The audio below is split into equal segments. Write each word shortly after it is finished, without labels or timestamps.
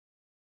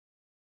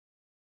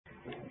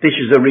This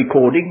is a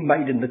recording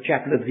made in the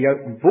chapel of the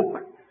Open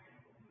Book.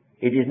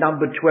 It is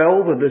number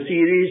 12 of the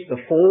series,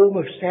 The Form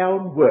of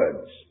Sound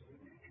Words.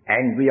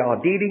 And we are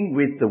dealing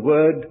with the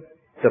word,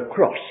 the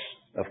cross.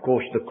 Of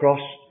course, the cross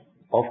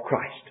of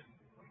Christ.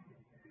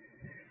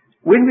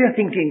 When we are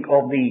thinking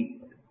of the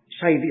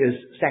Saviour's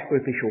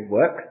sacrificial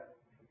work,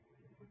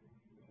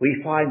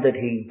 we find that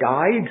he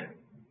died.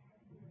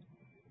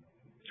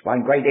 It's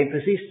one great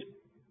emphasis.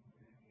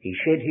 He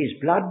shed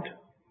his blood.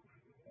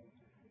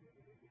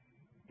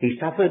 He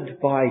suffered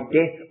by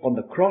death on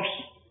the cross,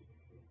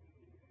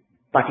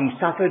 but he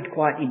suffered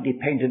quite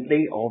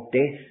independently of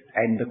death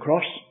and the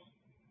cross.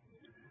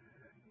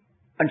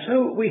 And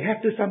so we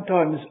have to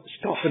sometimes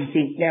stop and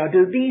think, now,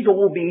 do these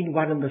all mean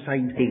one and the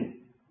same thing?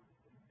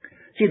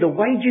 See, the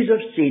wages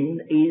of sin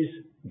is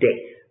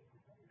death.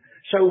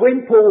 So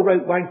when Paul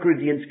wrote 1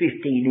 Corinthians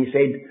 15, he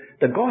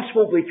said, the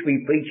gospel which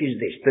we preach is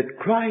this, that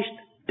Christ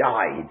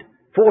died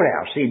for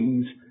our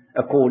sins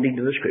according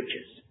to the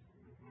Scriptures.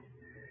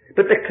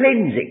 But the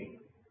cleansing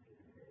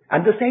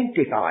and the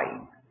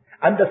sanctifying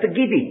and the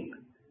forgiving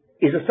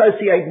is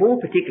associated more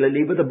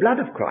particularly with the blood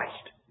of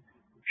Christ,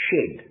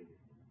 shed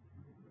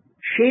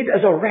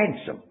as a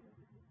ransom.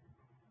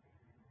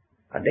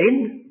 And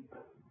then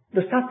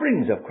the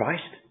sufferings of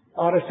Christ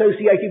are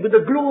associated with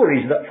the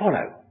glories that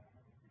follow.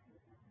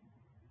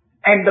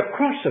 And the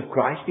cross of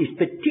Christ is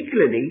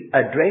particularly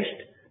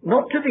addressed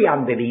not to the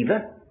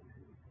unbeliever,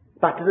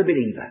 but to the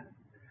believer.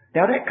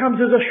 Now that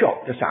comes as a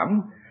shock to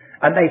some,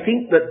 and they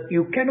think that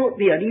you cannot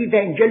be an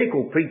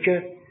evangelical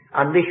preacher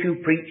unless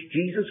you preach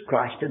Jesus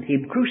Christ and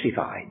him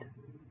crucified.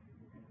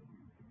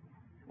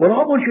 Well,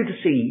 I want you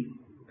to see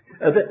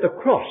that the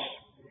cross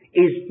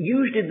is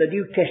used in the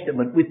New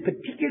Testament with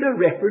particular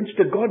reference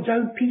to God's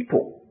own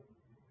people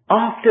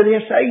after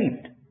they're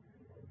saved.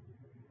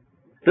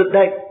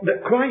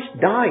 That Christ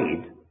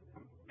died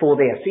for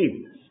their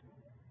sins.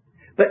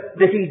 But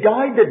that he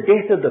died the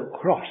death of the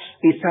cross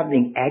is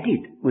something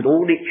added with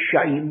all its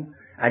shame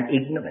and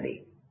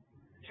ignominy.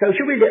 So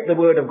shall we let the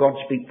Word of God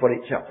speak for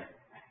itself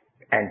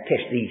and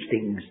test these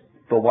things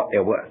for what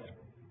they're worth?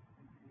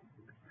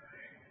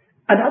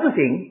 Another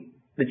thing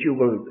that you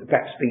will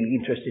perhaps be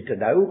interested to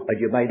know,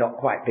 and you may not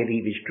quite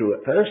believe is true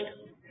at first,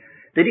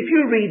 that if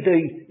you read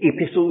the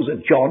epistles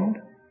of John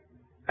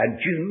and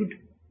Jude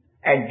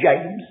and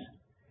James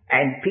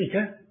and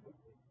Peter,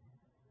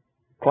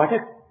 quite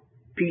a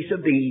piece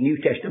of the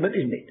New Testament,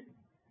 isn't it?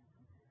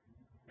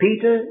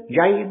 Peter,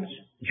 James,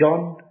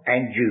 John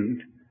and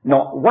Jude,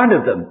 not one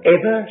of them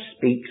ever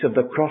speaks of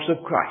the cross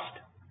of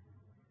Christ.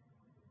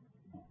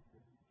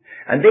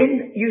 And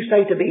then you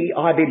say to me,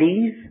 I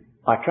believe,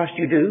 I trust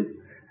you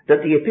do, that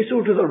the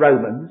epistle to the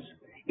Romans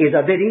is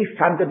a very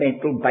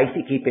fundamental,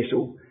 basic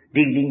epistle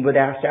dealing with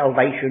our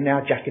salvation,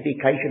 our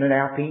justification and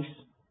our peace.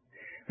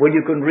 Well,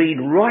 you can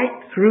read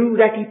right through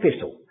that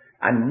epistle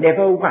and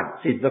never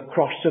once is the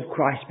cross of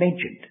Christ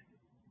mentioned.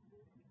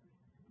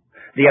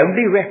 The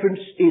only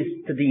reference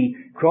is to the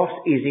cross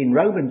is in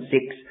Romans 6,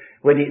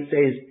 when it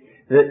says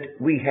that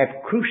we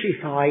have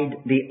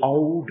crucified the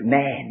old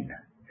man.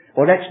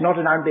 Well, that's not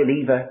an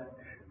unbeliever.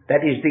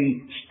 That is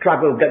the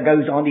struggle that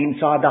goes on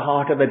inside the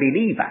heart of a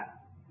believer.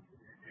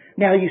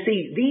 Now, you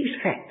see, these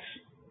facts,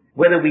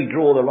 whether we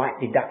draw the right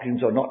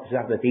deductions or not is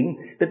another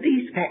thing, but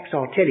these facts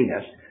are telling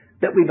us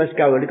that we must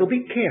go a little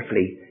bit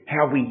carefully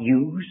how we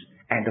use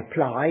and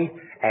apply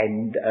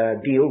and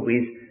deal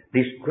with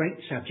this great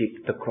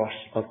subject, the cross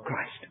of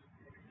Christ.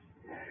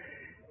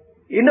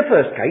 In the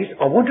first case,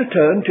 I want to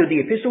turn to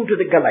the epistle to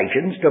the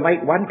Galatians to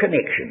make one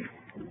connection.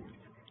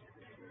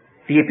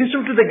 The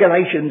epistle to the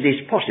Galatians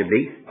is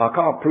possibly, I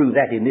can't prove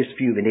that in this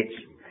few minutes,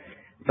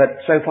 but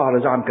so far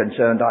as I'm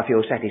concerned, I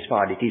feel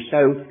satisfied it is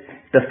so,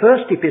 the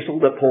first epistle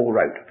that Paul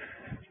wrote.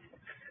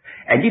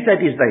 And if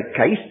that is the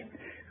case,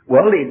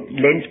 well, it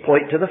lends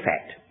point to the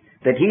fact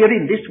that here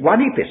in this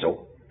one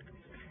epistle,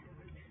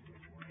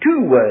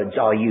 two words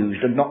are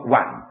used and not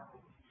one.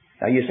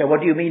 Now you say,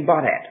 what do you mean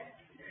by that?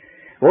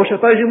 Well,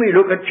 supposing we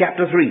look at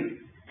chapter 3,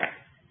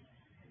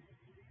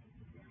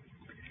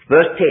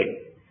 verse 10.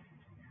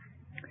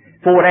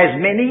 For as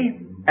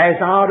many as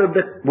are of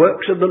the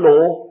works of the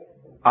law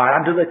are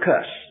under the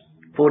curse,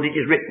 for it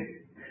is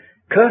written,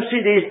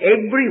 Cursed is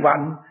every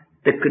one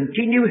that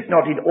continueth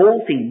not in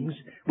all things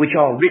which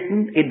are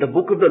written in the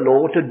book of the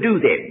law to do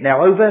them.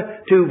 Now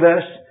over to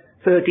verse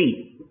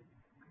 13.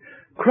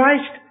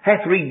 Christ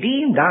hath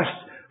redeemed us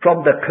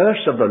from the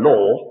curse of the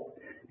law,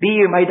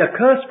 being made a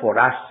curse for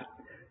us,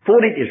 for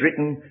it is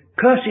written,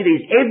 Cursed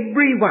is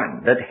every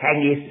one that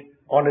hangeth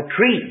on a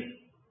tree.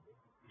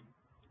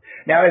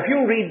 Now, if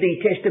you read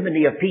the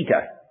testimony of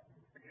Peter,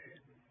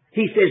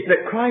 he says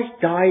that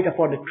Christ died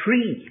upon a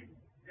tree.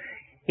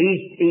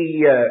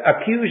 He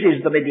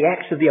accuses them in the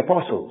Acts of the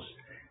Apostles.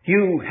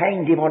 You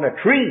hanged him on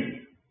a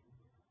tree.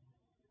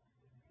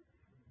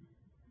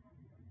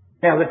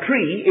 Now, the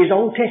tree is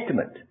Old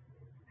Testament.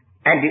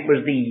 And it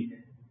was the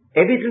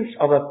evidence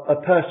of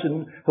a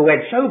person who had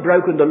so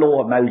broken the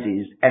law of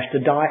Moses as to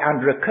die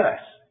under a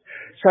curse.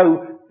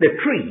 So the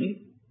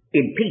tree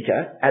in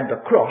Peter and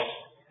the cross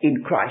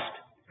in Christ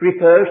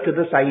refers to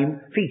the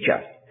same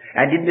feature.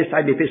 And in the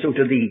same epistle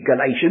to the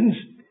Galatians,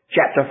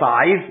 chapter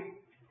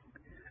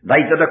 5,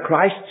 they that are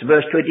Christ's,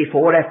 verse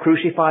 24, have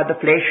crucified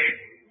the flesh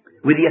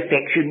with the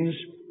affections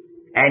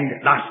and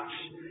lusts.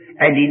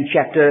 And in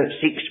chapter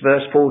 6,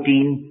 verse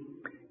 14,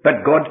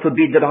 but God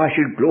forbid that I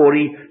should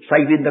glory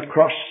save in the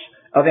cross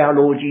of our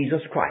Lord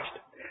Jesus Christ.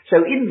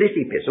 So in this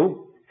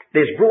epistle,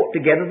 there's brought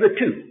together the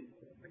two.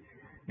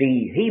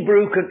 The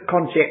Hebrew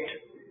concept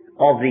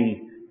of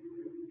the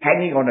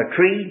hanging on a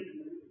tree,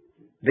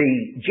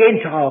 the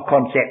Gentile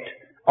concept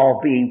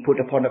of being put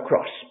upon a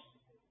cross.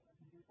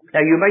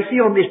 Now you may see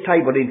on this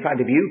table in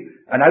front of you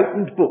an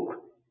opened book.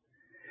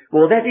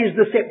 Well, that is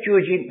the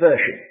Septuagint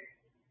version.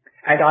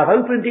 And I've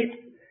opened it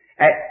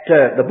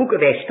at the book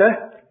of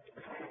Esther,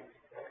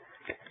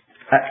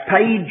 at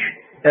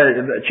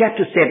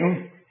chapter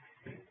 7,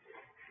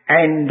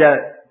 and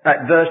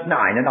at verse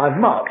 9. And I've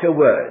marked a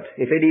word,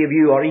 if any of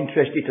you are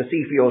interested to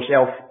see for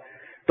yourself,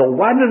 the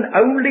one and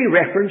only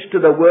reference to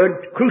the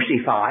word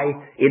crucify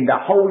in the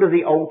whole of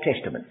the Old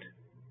Testament.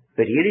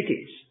 But here it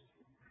is.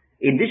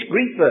 In this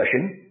Greek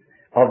version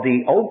of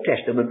the Old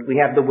Testament,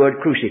 we have the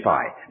word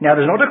crucify. Now,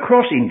 there's not a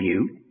cross in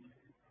view.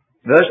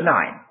 Verse 9,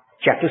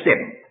 chapter 7.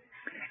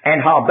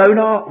 And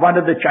Harbona, one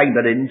of the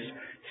chamberlains,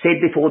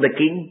 said before the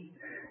king,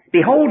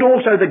 behold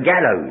also the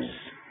gallows,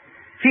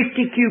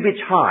 50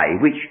 cubits high,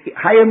 which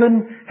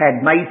Haman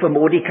had made for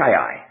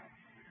Mordecai,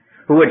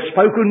 who had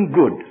spoken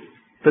good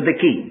for the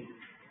king,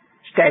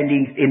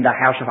 standing in the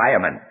house of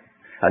Haman.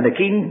 And the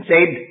king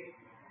said,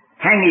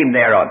 hang him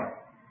thereon.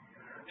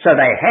 So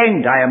they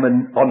hanged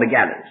Haman on the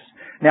gallows.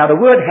 Now the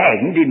word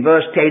hanged in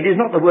verse 10 is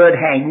not the word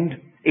hanged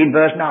in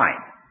verse 9.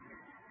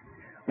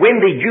 When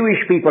the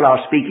Jewish people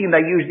are speaking,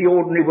 they use the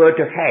ordinary word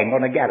to hang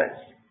on a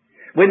gallows.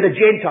 When the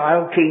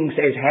Gentile king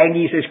says hang,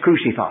 he says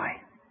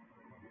crucify.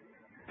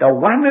 The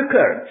one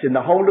occurrence in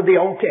the whole of the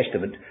Old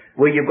Testament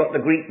where you've got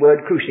the Greek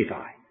word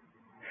crucify.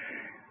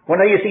 Well,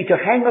 now you see, to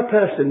hang a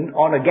person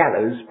on a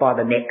gallows by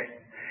the neck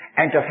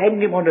and to hang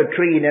him on a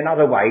tree in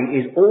another way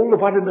is all the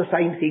one and the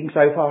same thing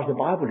so far as the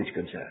Bible is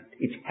concerned.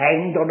 It's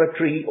hanged on a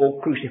tree or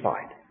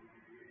crucified.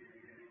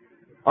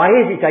 I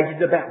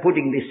hesitated about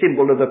putting this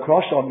symbol of the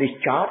cross on this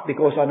chart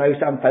because I know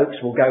some folks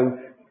will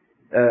go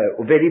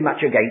very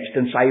much against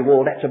and say,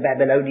 well, that's a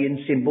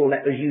Babylonian symbol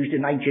that was used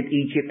in ancient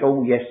Egypt.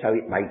 Oh, yes, so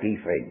it may be,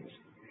 friends.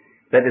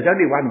 But there's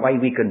only one way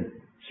we can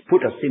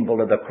put a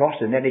symbol of the cross,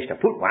 and that is to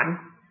put one.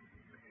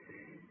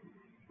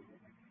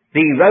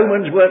 The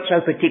Romans weren't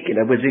so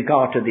particular with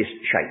regard to this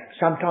shape.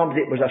 Sometimes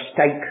it was a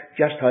stake,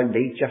 just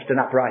only, just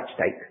an upright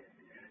stake.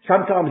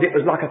 Sometimes it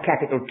was like a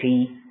capital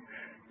T.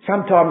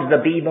 Sometimes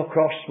the beam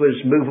across was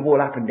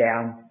movable up and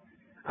down.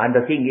 And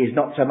the thing is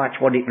not so much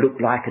what it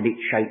looked like and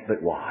its shape,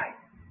 but why.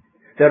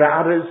 There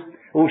are others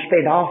who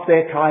spend half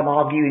their time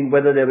arguing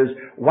whether there was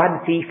one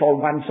thief on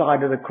one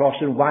side of the cross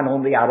and one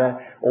on the other,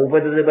 or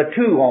whether there were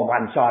two on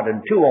one side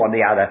and two on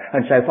the other.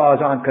 And so far as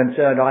I'm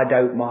concerned, I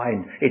don't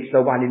mind. It's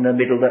the one in the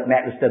middle that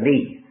matters to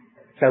me.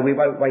 So we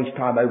won't waste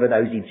time over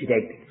those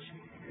incidentals.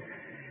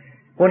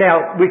 Well,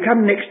 now, we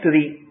come next to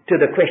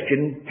the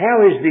question,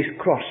 how is this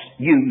cross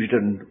used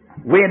and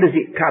where does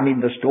it come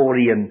in the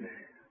story and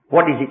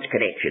what is its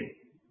connection?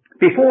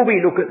 Before we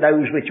look at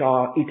those which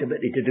are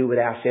intimately to do with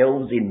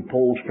ourselves in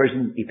Paul's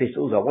prison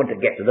epistles, I want to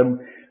get to them,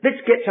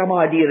 let's get some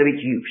idea of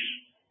its use.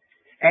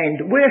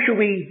 And where shall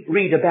we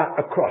read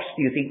about a cross,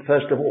 do you think,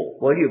 first of all?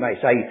 Well, you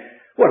may say,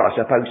 well, I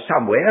suppose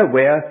somewhere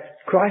where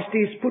Christ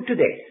is put to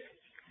death.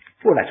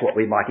 Well, that's what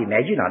we might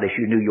imagine, unless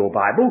you knew your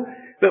Bible.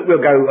 But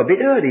we'll go a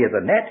bit earlier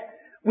than that.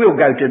 We'll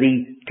go to the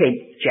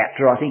 10th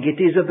chapter, I think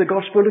it is, of the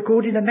Gospel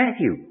according to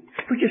Matthew.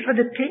 We just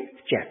read the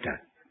 10th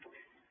chapter.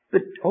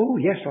 But, oh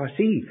yes, I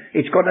see.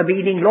 It's got a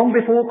meaning long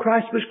before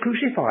Christ was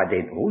crucified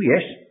then. Oh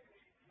yes.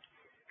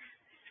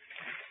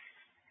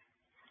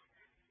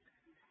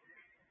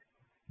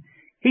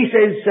 He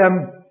says,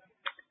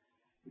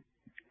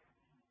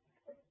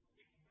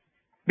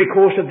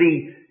 because of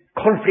the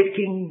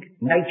conflicting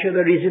nature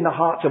there is in the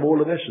hearts of all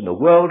of us and the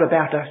world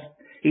about us,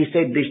 he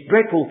said this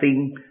dreadful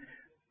thing.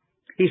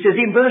 He says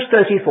in verse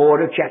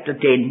 34 of chapter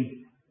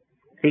 10,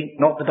 think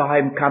not that I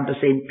am come to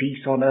send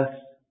peace on earth.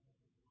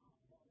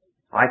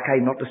 I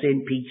came not to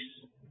send peace,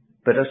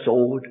 but a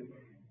sword.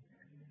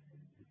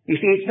 You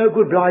see, it's no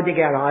good blinding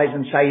our eyes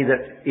and say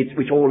that it's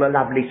all a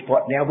lovely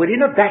spot now. We're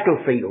in a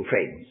battlefield,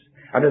 friends,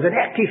 and there's an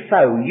active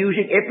foe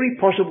using every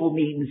possible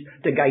means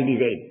to gain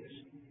his ends.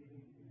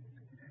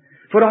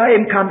 For I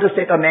am come to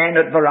set a man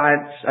at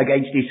variance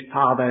against his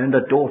father, and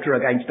a daughter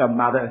against her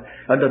mother,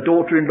 and a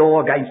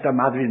daughter-in-law against her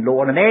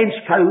mother-in-law, and a man's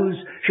foes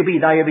shall be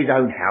they of his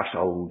own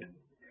household.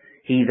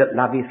 He that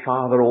loveth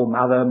father or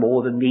mother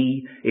more than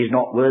me is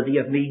not worthy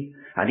of me.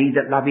 And he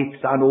that loveth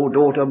son or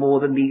daughter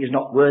more than me is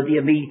not worthy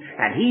of me.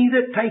 And he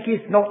that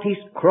taketh not his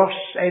cross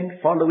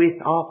and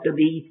followeth after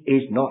me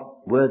is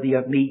not worthy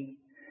of me.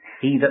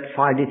 He that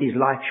findeth his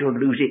life shall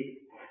lose it,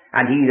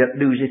 and he that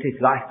loseth his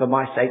life for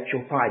my sake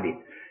shall find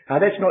it. Now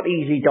that's not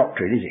easy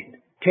doctrine, is it?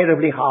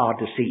 Terribly hard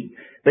to see.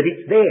 But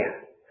it's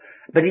there.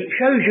 But it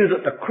shows you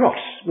that the cross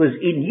was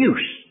in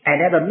use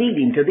and have a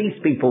meaning to these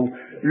people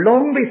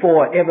long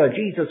before ever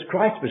Jesus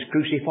Christ was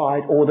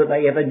crucified or that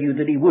they ever knew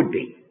that he would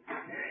be.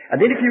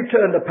 And then if you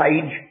turn the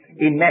page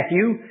in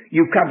Matthew,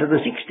 you come to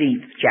the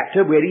 16th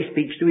chapter where he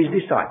speaks to his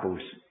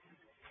disciples.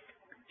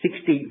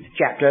 16th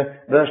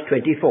chapter, verse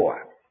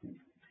 24.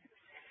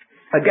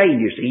 Again,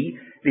 you see,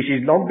 this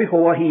is long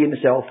before he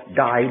himself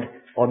died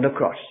on the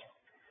cross.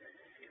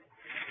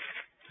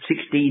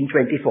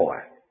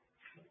 16:24.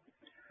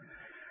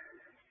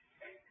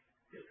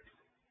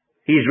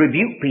 He's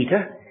rebuked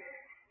Peter,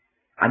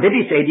 and then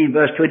he said in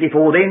verse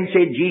 24, Then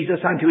said Jesus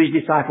unto his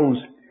disciples,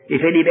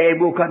 If any man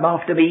will come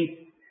after me,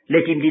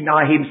 let him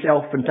deny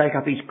himself and take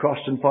up his cross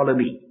and follow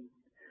me.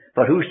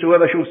 For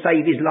whosoever shall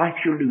save his life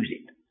shall lose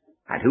it,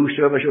 and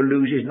whosoever shall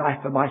lose his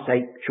life for my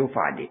sake shall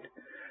find it.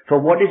 For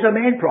what is a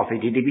man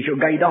profited if he shall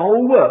gain the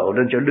whole world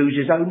and shall lose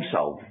his own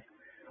soul?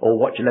 Or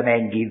what shall a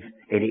man give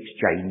in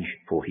exchange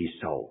for his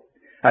soul?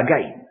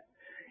 Again,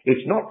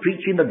 it's not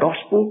preaching the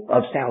gospel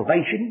of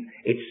salvation.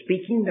 It's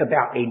speaking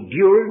about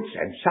endurance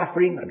and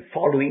suffering and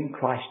following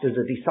Christ as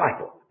a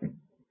disciple.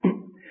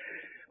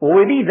 Well,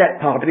 we leave that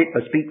part of it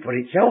to speak for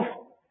itself.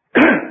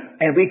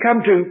 And we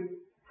come to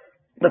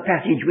the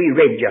passage we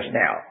read just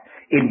now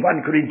in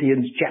 1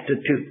 Corinthians chapter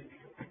 2.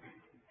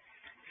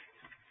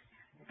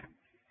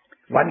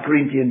 1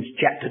 Corinthians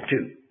chapter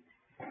 2.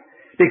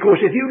 Because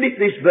if you lift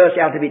this verse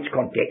out of its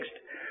context,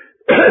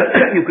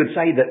 you could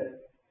say that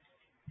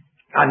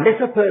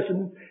unless a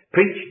person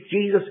preached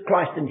Jesus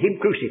Christ and him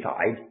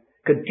crucified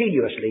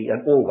continuously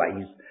and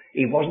always,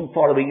 he wasn't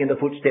following in the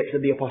footsteps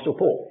of the Apostle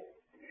Paul.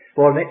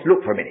 Well, let's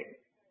look for a minute.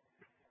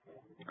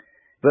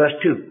 Verse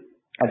 2.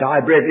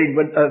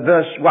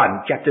 Verse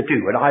 1, chapter 2.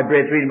 And I,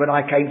 brethren, when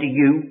I came to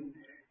you,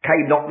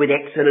 came not with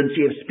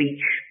excellency of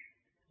speech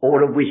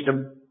or of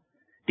wisdom,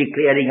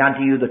 declaring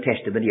unto you the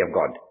testimony of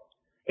God.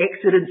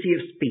 Excellency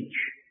of speech.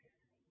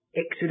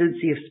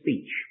 Excellency of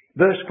speech.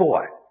 Verse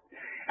 4.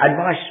 And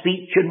my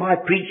speech and my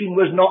preaching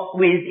was not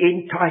with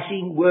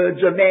enticing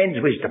words of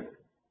man's wisdom.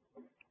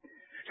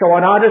 So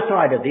on either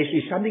side of this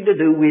is something to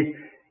do with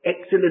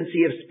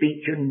excellency of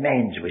speech and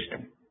man's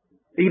wisdom.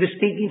 He was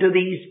speaking to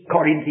these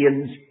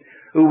Corinthians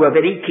who were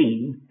very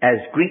keen,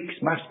 as Greeks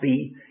must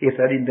be if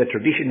they're in the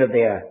tradition of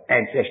their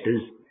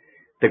ancestors.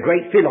 The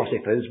great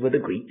philosophers were the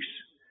Greeks,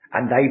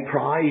 and they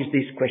prized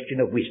this question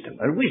of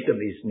wisdom. And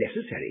wisdom is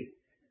necessary,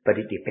 but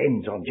it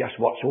depends on just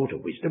what sort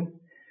of wisdom.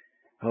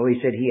 Oh, he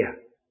said here,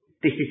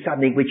 this is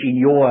something which in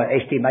your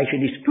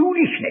estimation is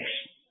foolishness.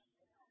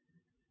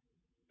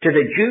 To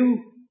the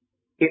Jew,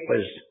 it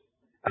was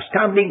a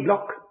stumbling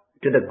block.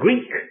 To the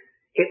Greek,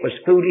 it was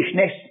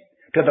foolishness.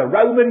 To the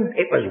Roman,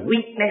 it was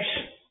weakness.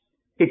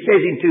 It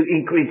says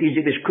in Corinthians,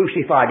 it was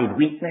crucified in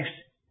weakness.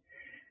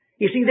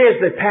 You see,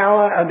 there's the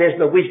power and there's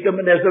the wisdom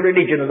and there's the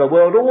religion of the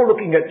world all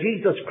looking at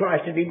Jesus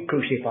Christ and him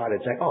crucified and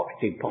saying, oh,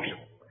 it's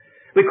impossible.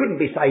 We couldn't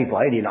be saved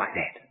by anything like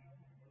that.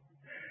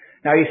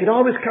 Now, he said,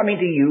 I was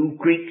coming to you,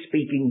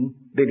 Greek-speaking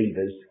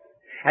believers,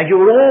 and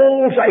you'll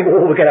all say,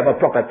 oh, we're going to have a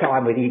proper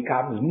time when he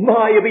comes.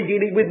 My, you'll be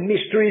dealing with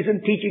mysteries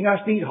and teaching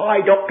us these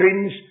high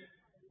doctrines.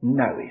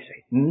 No, he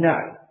said, no.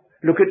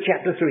 Look at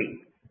chapter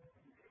 3.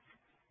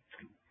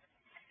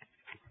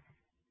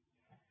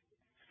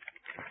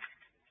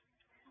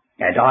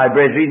 And I,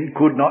 brethren,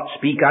 could not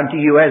speak unto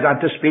you as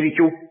unto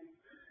spiritual,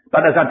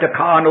 but as unto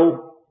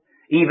carnal,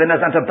 even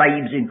as unto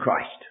babes in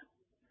Christ.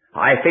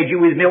 I fed you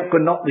with milk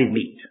and not with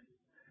meat.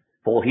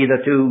 For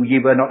hitherto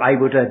ye were not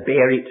able to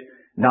bear it,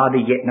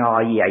 neither yet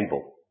now are ye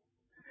able.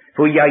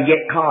 For ye are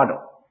yet carnal.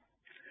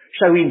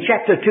 So in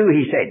chapter 2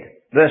 he said,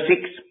 verse 6,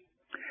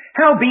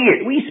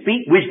 Howbeit we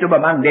speak wisdom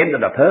among them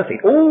that are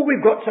perfect. Oh,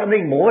 we've got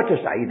something more to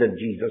say than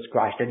Jesus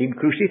Christ and him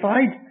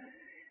crucified.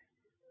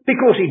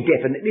 Because he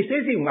definitely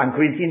says in 1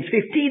 Corinthians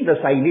 15,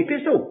 the same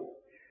epistle,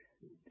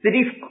 that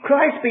if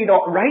Christ be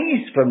not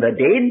raised from the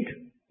dead,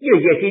 you're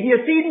yet in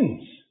your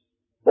sins.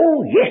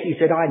 Oh, yes, he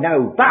said, I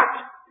know, but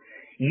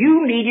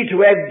you needed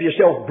to have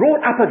yourself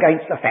brought up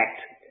against the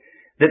fact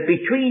that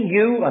between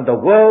you and the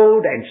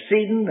world and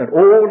sin and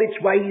all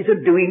its ways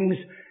and doings,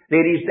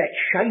 there is that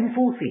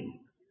shameful thing,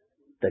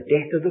 the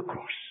death of the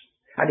cross.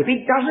 And if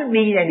it doesn't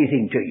mean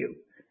anything to you,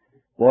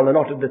 well, a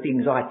lot of the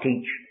things I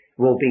teach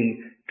will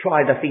be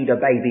try to feed a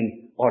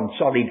baby on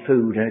solid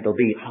food and it'll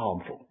be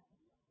harmful.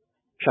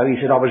 So he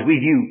said, I was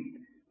with you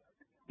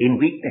in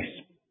weakness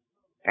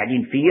and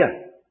in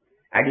fear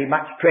and in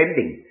much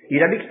trembling.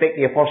 You don't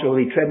expect the apostle to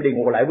be trembling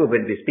all over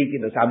when he's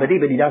speaking to somebody,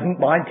 but he doesn't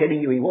mind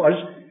telling you he was,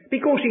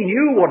 because he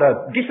knew what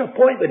a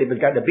disappointment it was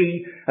going to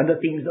be and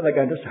the things that they're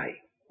going to say.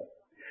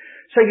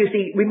 So you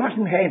see, we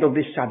mustn't handle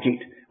this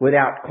subject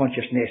without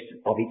consciousness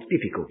of its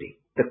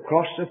difficulty, the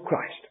cross of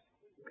Christ.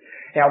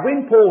 Now,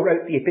 when Paul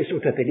wrote the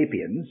epistle to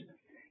Philippians,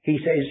 he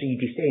says he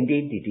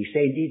descended, he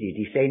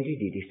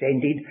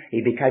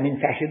became in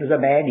fashion as a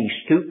man, he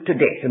stooped to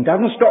death, and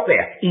doesn't stop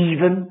there,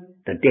 even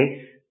the death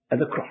of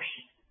the cross.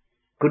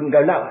 Couldn't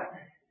go lower.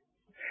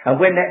 And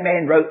when that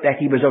man wrote that,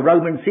 he was a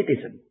Roman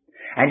citizen,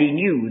 and he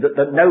knew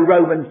that no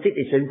Roman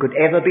citizen could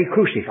ever be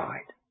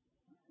crucified.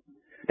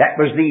 That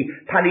was the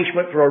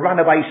punishment for a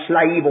runaway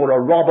slave or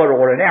a robber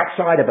or an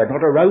outsider, but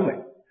not a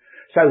Roman.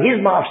 So his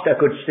master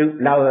could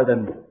stoop lower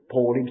than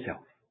Paul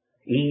himself,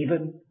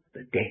 even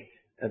the death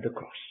of the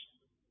cross.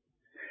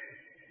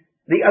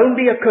 The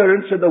only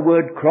occurrence of the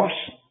word cross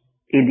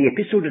in the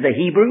Epistle to the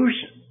Hebrews,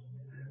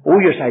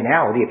 you say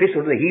now, the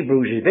Epistle to the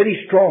Hebrews is very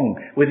strong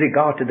with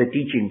regard to the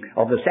teaching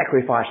of the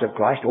sacrifice of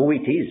Christ.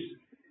 It is.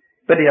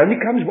 But it only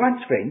comes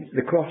once, friends,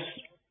 the cross.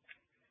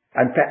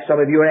 And perhaps some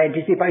of you are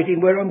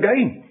anticipating where I'm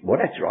going. Well,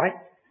 that's right.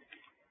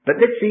 But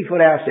let's see for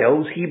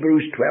ourselves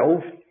Hebrews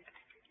 12.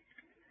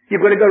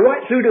 You've got to go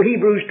right through to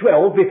Hebrews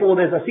 12 before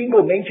there's a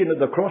single mention of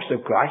the cross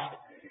of Christ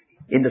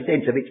in the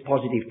sense of its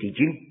positive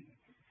teaching.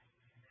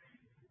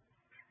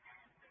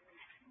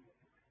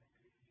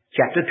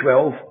 Chapter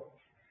 12.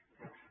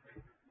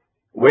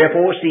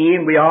 Wherefore,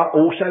 seeing we are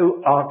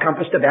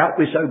compassed about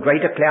with so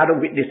great a cloud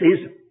of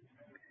witnesses,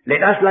 let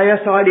us lay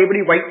aside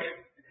every weight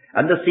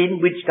and the sin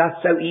which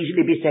doth so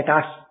easily beset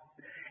us,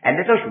 and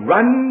let us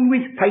run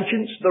with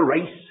patience the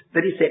race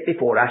that is set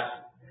before us,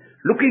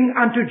 looking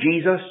unto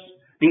Jesus,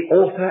 the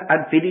author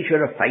and finisher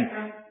of faith,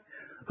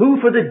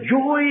 who for the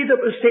joy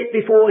that was set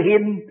before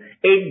him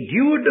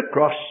endured the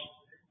cross,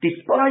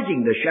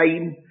 despising the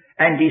shame,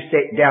 and is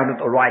set down at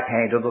the right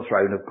hand of the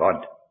throne of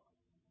God.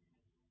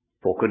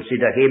 For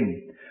consider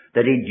him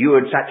that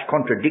endured such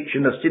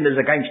contradiction of sinners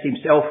against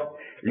himself,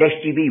 lest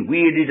ye be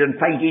wearied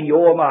and faint in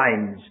your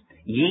minds.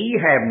 Ye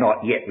have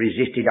not yet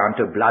resisted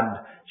unto blood,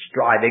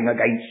 striving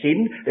against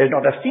sin. There's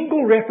not a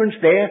single reference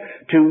there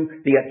to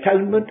the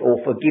atonement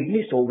or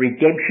forgiveness or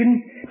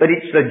redemption, but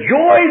it's the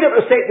joy that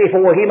was set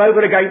before him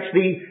over against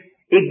the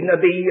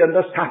ignominy and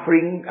the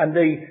suffering and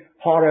the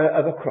horror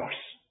of a cross.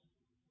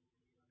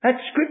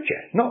 That's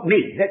Scripture, not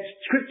me. That's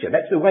Scripture.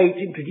 That's the way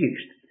it's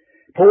introduced.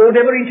 Paul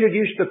never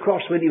introduced the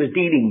cross when he was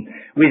dealing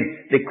with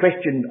the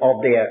question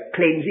of their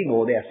cleansing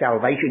or their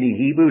salvation in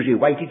Hebrews. He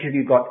waited till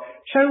you got...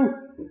 So,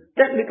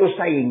 that little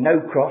saying,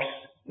 no cross,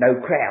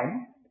 no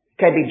crown,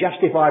 can be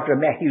justified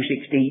from Matthew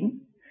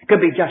 16,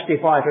 can be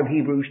justified from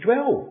Hebrews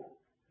 12.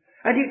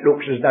 And it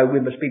looks as though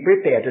we must be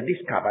prepared to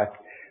discover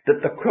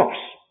that the cross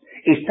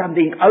is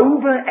something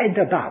over and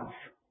above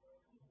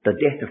the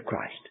death of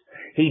Christ.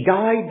 He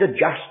died the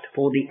just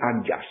for the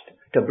unjust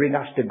to bring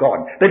us to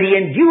God. But he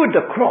endured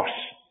the cross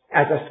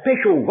as a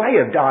special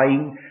way of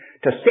dying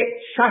to set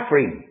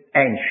suffering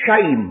and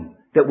shame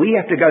that we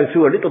have to go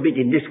through a little bit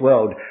in this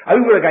world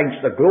over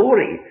against the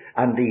glory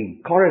and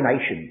the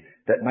coronation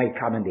that may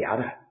come in the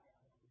other.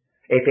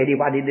 If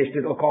anyone in this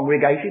little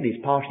congregation is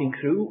passing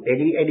through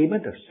any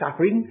element of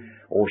suffering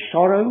or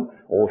sorrow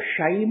or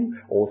shame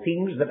or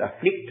things that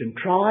afflict and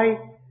try,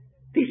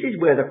 this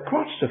is where the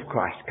cross of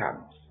Christ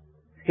comes.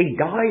 He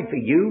died for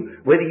you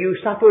whether you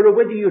suffer or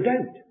whether you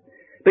don't.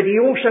 But he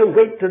also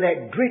went to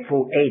that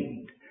dreadful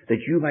end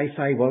that you may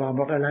say, well, I'm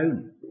not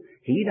alone.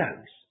 He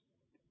knows.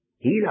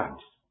 He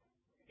loves.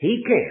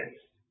 He cares.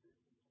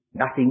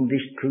 Nothing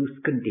this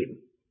truth can dim.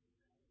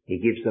 He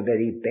gives the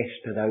very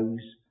best to those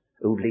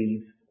who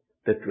leave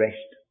the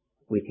rest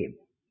with him,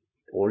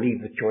 or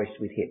leave the choice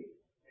with him.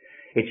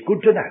 It's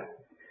good to know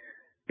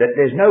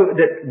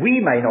that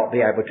we may not be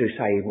able to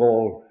say,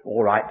 well,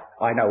 all right,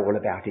 I know all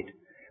about it.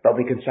 But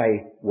we can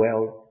say,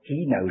 well,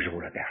 he knows all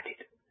about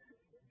it.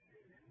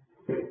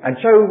 And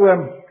so,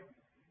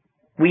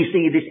 we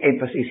see this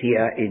emphasis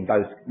here in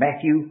both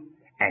Matthew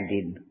and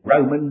in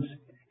Romans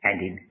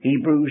and in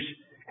Hebrews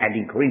and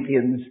in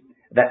Corinthians,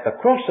 that the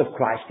cross of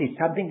Christ is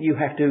something you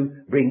have to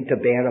bring to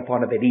bear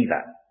upon a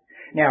believer.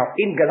 Now,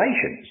 in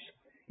Galatians,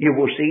 you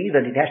will see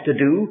that it has to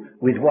do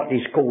with what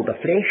is called the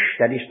flesh,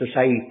 that is to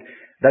say,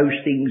 those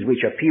things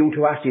which appeal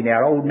to us in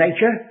our old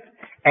nature,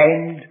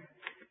 and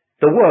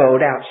the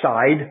world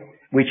outside,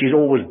 which is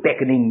always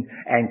beckoning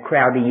and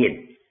crowding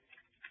in.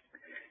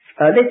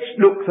 Let's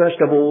look first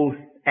of all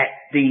at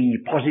the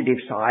positive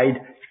side,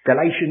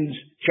 Galatians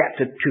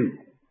chapter 2.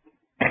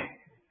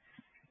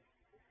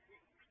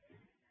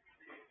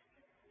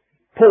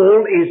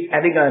 Paul is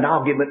having an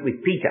argument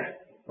with Peter.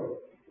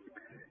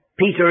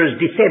 Peter has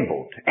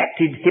dissembled,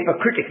 acted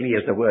hypocritically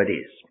as the word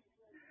is.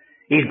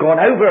 He's gone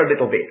over a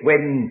little bit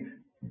when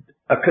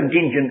a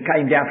contingent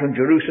came down from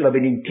Jerusalem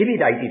and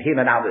intimidated him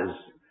and others.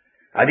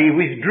 And he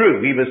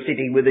withdrew. He was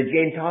sitting with the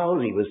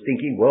Gentiles. He was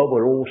thinking, well,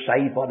 we're all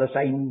saved by the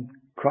same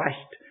Christ.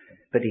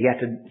 But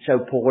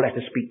so Paul had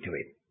to speak to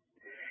him.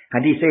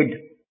 And he said,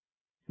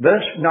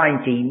 verse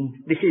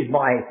 19, this is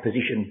my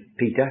position,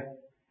 Peter.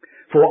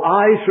 For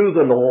I, through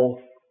the law,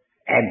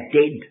 am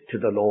dead to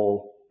the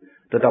law,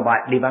 that I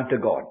might live unto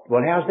God.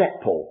 Well, how's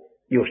that, Paul?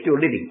 You're still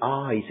living.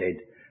 He said,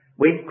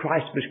 when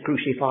Christ was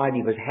crucified,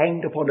 he was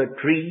hanged upon a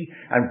tree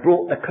and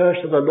brought the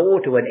curse of the law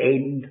to an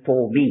end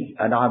for me,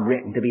 and I'm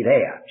reckoned to be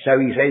there. So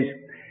he says,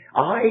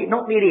 I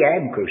not merely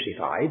am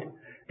crucified,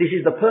 this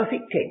is the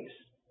perfect tense.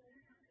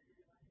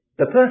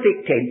 The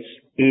perfect tense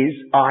is,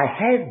 I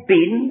have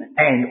been,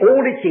 and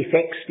all its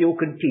effects still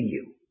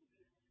continue.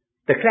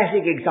 The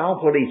classic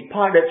example is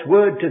Pilate's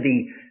word to the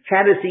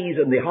Pharisees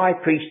and the high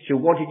priests who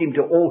wanted him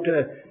to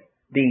alter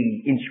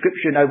the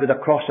inscription over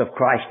the cross of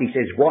Christ. He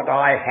says, what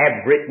I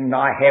have written,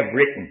 I have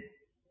written.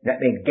 That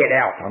means get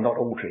out. I'm not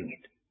altering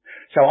it.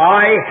 So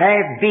I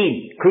have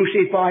been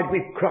crucified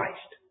with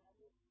Christ.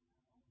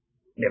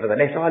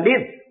 Nevertheless I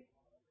live.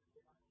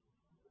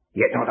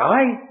 Yet not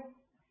I,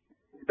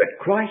 but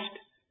Christ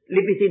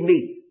liveth in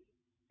me.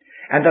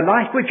 And the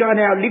life which I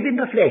now live in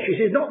the flesh,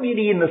 this is not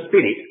merely in the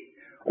spirit,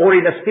 or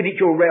in a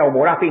spiritual realm,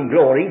 or up in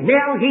glory,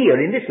 now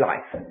here in this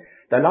life.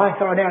 The life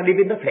I now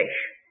live in the flesh,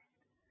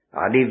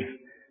 I live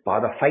by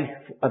the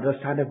faith of the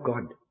Son of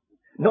God.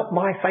 Not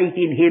my faith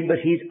in him,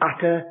 but his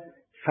utter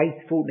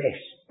faithfulness.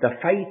 The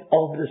faith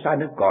of the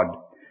Son of God,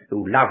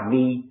 who loved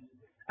me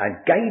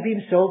and gave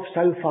himself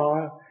so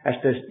far as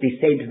to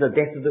descend to the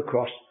death of the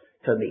cross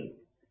for me.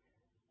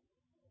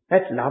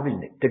 That's love,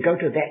 isn't it? To go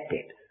to that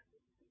depth.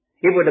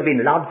 It would have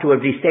been love to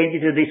have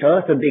descended to this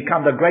earth and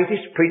become the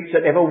greatest prince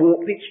that ever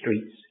walked its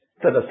streets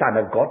for the Son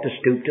of God to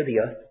stoop to the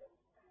earth.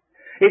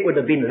 It would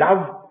have been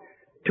love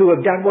to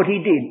have done what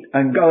he did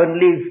and go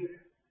and live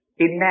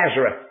in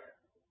Nazareth.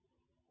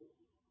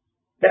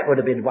 That would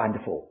have been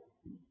wonderful.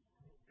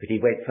 But he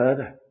went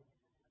further.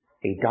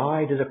 He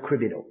died as a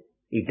criminal.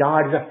 He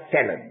died as a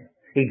felon.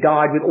 He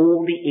died with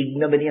all the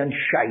ignominy and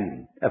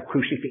shame of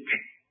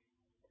crucifixion.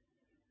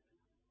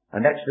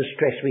 And that's the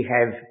stress we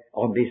have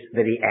on this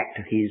very act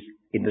of his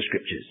in the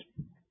Scriptures.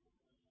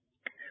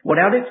 Well,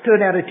 now let's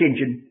turn our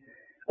attention.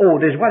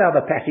 There's one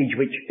other passage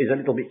which is a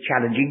little bit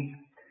challenging.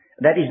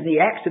 That is in the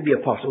Acts of the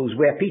Apostles,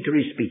 where Peter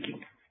is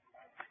speaking.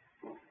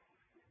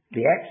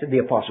 The Acts of the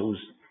Apostles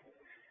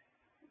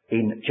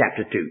in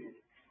chapter 2.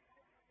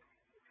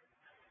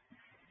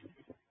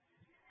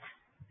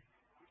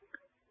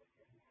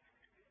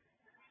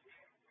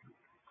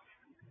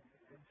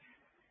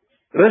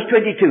 Verse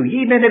 22,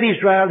 ye men of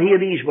Israel, hear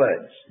these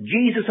words.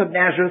 Jesus of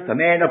Nazareth, a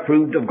man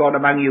approved of God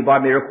among you by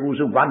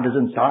miracles and wonders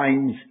and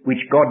signs, which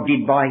God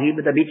did by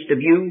him in the midst of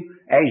you,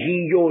 as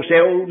ye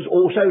yourselves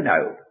also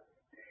know.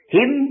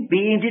 Him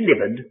being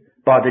delivered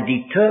by the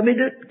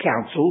determinate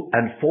counsel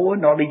and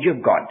foreknowledge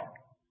of God.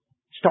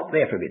 Stop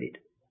there for a minute.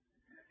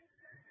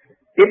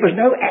 It was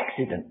no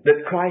accident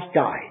that Christ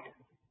died.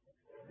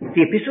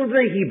 The Epistle to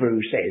the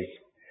Hebrews says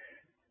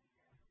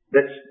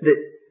that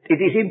it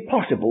is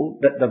impossible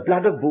that the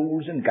blood of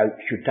bulls and goats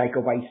should take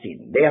away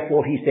sin.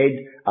 Therefore he said,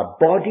 a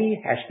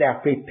body hast thou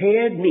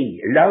prepared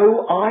me.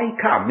 Lo, I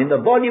come. In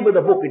the volume of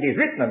the book it is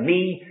written of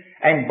me,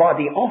 and by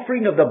the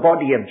offering of the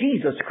body of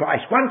Jesus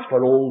Christ once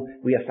for all,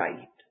 we are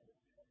saved.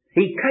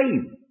 He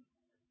came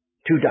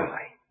to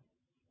die.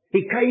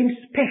 He came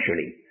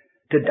specially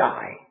to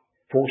die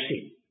for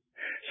sin.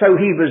 So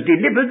he was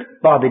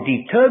delivered by the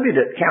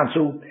determinate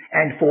counsel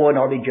and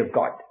foreknowledge of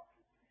God.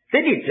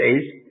 Then it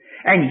says,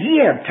 and ye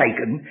have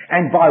taken,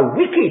 and by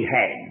wicked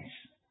hands.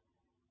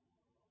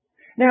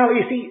 Now,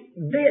 you see,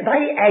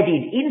 they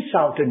added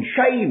insult and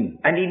shame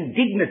and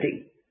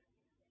indignity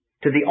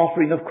to the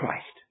offering of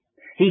Christ.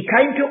 He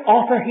came to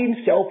offer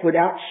himself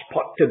without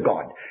spot to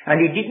God,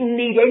 and he didn't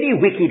need any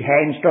wicked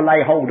hands to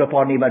lay hold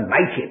upon him and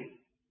make him.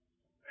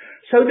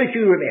 So that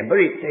you remember,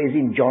 it says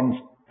in John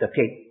the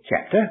 10th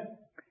chapter,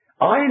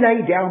 I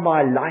lay down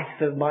my life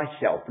of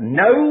myself.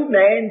 No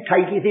man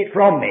taketh it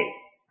from me.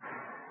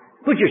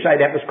 Could you say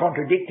that was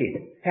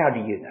contradicted? How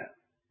do you know?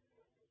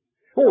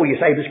 Or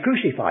you say he was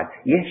crucified.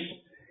 Yes,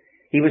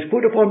 he was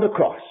put upon the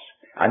cross.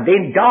 And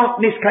then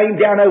darkness came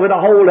down over the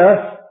whole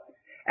earth.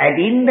 And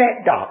in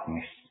that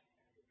darkness,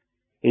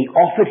 he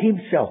offered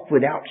himself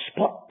without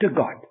spot to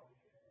God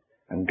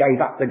and gave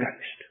up the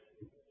ghost.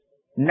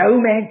 No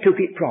man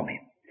took it from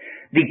him.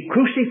 The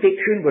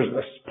crucifixion was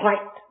the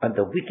spite and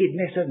the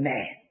wickedness of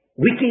man.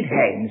 Wicked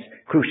hands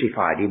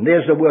crucified him.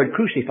 There's the word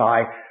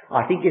crucify.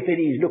 I think if it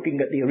is looking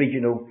at the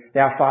original,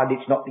 they'll find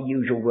it's not the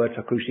usual word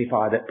for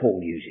crucify that Paul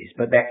uses,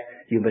 but that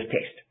you must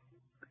test.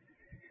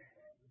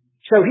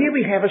 So here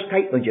we have a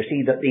statement, you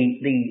see, that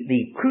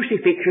the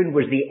crucifixion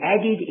was the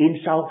added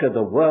insult of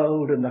the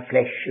world and the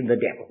flesh and the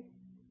devil.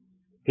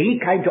 He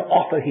came to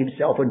offer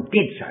himself and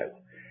did so.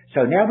 So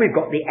now we've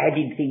got the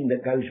added thing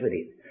that goes with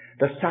it,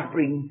 the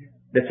suffering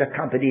that's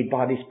accompanied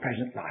by this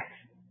present life.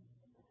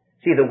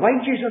 See, the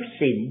wages of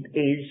sin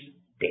is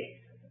death.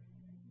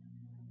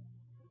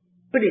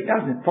 But it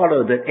doesn't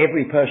follow that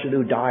every person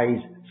who dies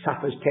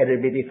suffers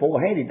terribly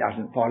beforehand. It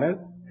doesn't follow.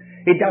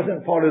 It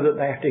doesn't follow that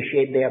they have to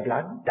shed their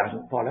blood.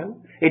 Doesn't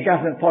follow. It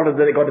doesn't follow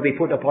that they've got to be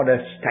put upon a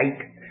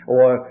stake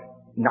or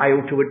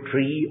nailed to a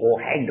tree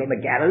or hanged on a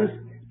gallows.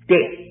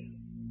 Death.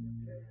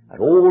 And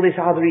all this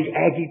other is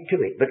added to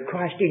it. But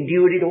Christ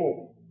endured it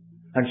all.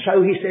 And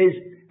so he says,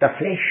 the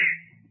flesh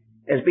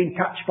has been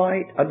touched by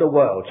it and the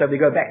world. So we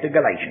go back to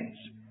Galatians.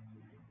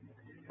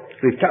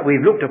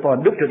 We've looked at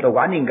the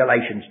one in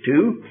Galatians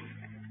 2.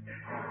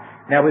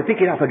 Now we'll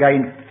pick it up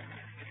again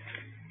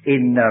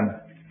in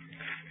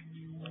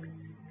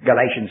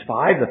Galatians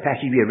 5, the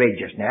passage we read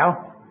just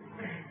now.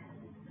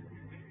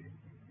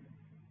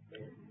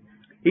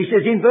 He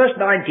says in verse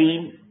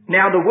 19,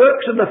 now the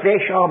works of the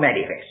flesh are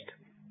manifest.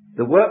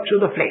 The works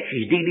of the flesh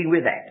is dealing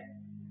with that.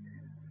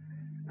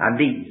 And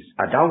these,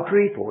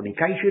 adultery,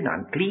 fornication,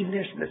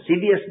 uncleanness,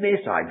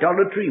 lasciviousness,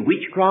 idolatry,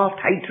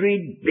 witchcraft,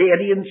 hatred,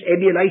 variance,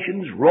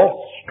 emulations, wrath,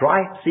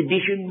 strife,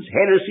 seditions,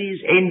 heresies,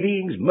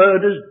 envyings,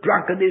 murders,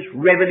 drunkenness,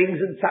 revellings,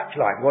 and such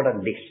like. What a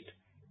list.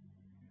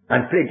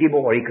 And plenty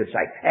more he could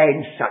say,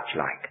 and such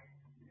like.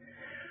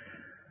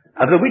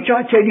 Of the which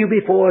I tell you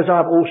before, as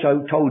I've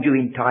also told you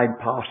in time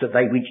past, that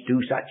they which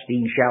do such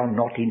things shall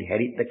not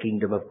inherit the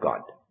kingdom of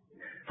God.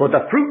 For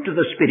the fruit of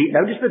the Spirit,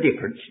 notice the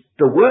difference,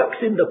 the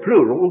works in the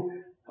plural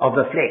of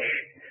the flesh,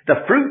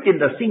 the fruit in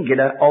the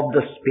singular of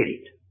the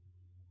Spirit.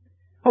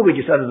 Oh, we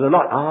just said there's a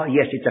lot. Ah,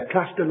 yes, it's a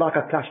cluster like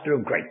a cluster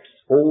of grapes.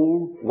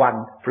 All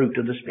one fruit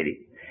of the Spirit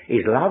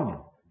is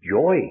love,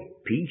 joy,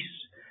 peace,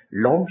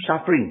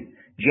 long-suffering,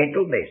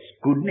 gentleness,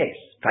 goodness,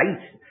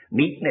 faith,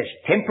 meekness,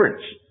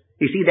 temperance.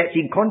 You see, that's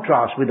in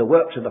contrast with the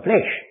works of the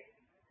flesh.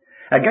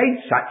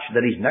 Against such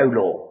there is no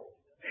law.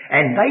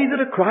 And they that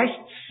are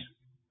Christ's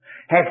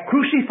have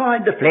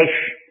crucified the flesh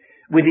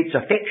with its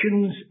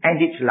affections and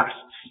its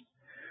lusts.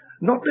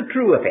 Not the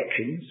true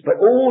affections,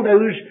 but all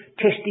those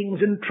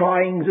testings and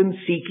tryings and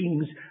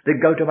seekings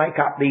that go to make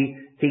up the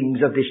things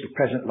of this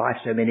present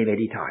life so many,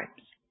 many times.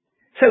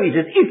 So he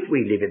says, if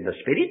we live in the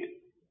Spirit,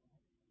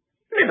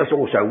 let us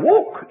also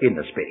walk in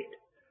the Spirit.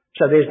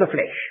 So there's the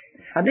flesh.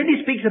 And then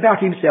he speaks about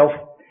himself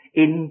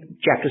in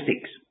chapter 6,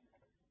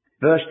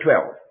 verse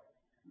 12.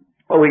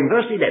 Oh, in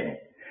verse 11,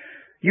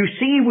 you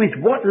see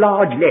with what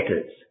large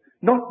letters.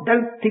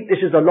 Don't think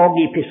this is a long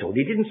epistle.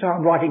 He didn't say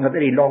I'm writing a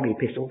very long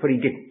epistle, for he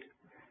didn't.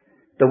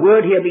 The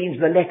word here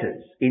means the letters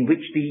in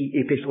which the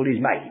epistle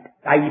is made.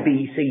 A,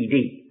 B, C, D.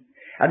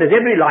 And there's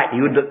every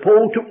likelihood that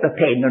Paul took the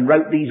pen and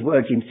wrote these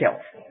words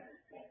himself.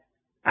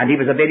 And he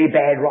was a very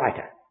bad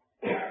writer.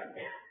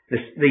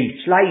 The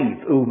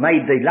slave who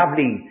made the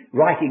lovely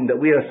writing that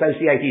we're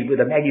associated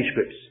with the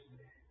manuscripts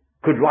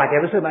could write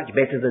ever so much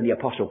better than the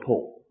Apostle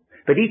Paul.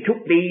 But he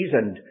took these,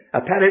 and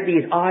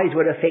apparently his eyes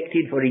were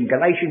affected, for in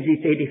Galatians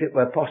he said, if it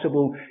were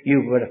possible,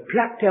 you would have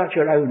plucked out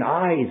your own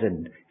eyes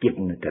and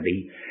given it to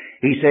me.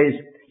 He says,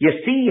 you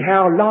see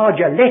how large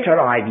a letter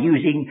I'm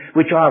using,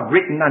 which I've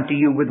written unto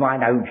you with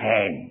mine own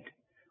hand.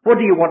 What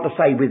do you want to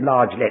say with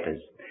large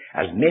letters?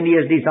 As many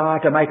as desire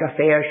to make a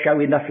fair show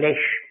in the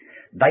flesh,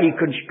 they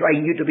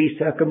constrain you to be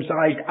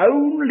circumcised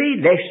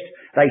only lest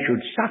they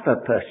should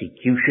suffer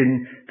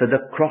persecution for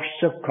the cross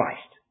of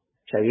Christ.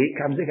 So here it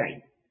comes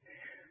again.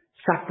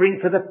 Suffering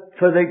for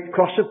the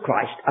cross of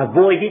Christ,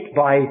 avoid it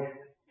by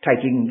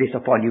taking this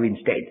upon you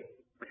instead.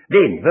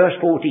 Then, verse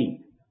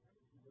 14.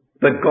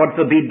 But God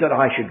forbid that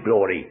I should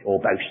glory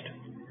or boast,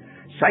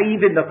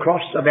 save in the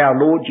cross of our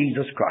Lord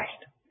Jesus Christ,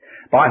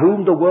 by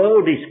whom the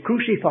world is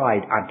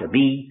crucified unto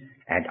me,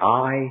 and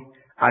I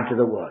unto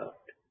the world.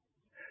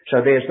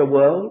 So there's the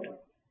world,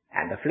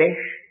 and the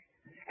flesh,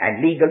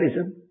 and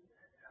legalism,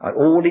 and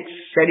all its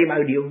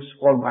ceremonials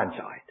on one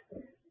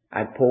side,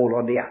 and Paul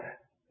on the other.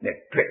 They're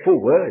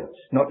dreadful words,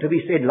 not to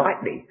be said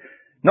lightly.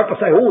 Not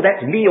to say, oh,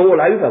 that's me all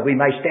over. We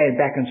may stand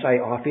back and say,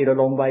 I feel a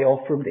long way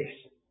off from this.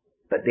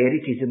 But there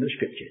it is in the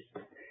Scriptures.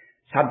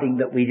 Something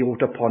that we ought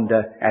to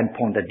ponder and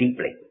ponder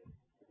deeply.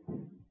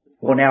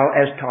 Well, now,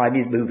 as time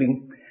is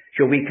moving,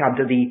 shall we come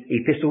to the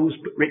epistles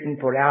written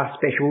for our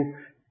special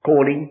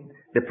calling,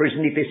 the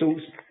prison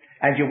epistles?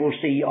 And you will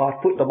see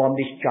I've put them on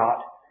this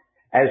chart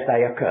as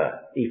they occur.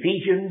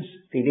 Ephesians,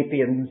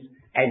 Philippians,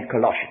 and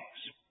Colossians.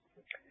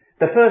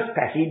 The first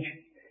passage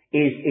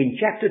is in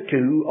chapter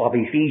 2 of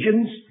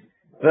Ephesians,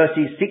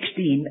 verses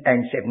 16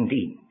 and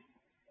 17.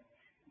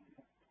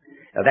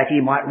 That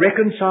he might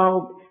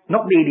reconcile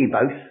not merely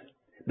both,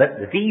 but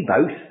the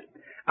both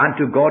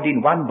unto God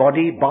in one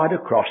body by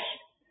the cross,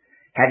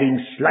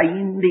 having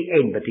slain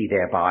the enmity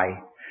thereby,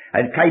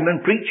 and came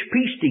and preached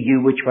peace to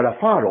you which were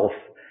afar off,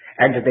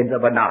 and to them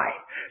that were nigh.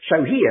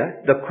 So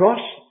here, the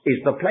cross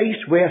is the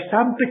place where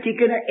some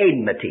particular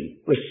enmity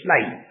was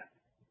slain.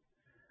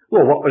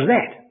 Well, what was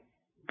that?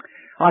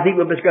 I think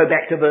we must go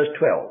back to verse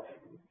 12.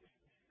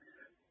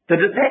 That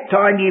at that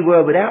time ye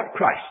were without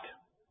Christ,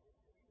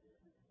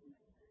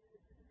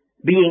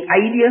 being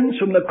aliens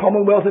from the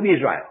commonwealth of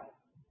Israel,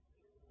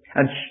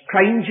 and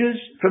strangers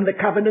from the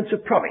covenants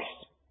of promise,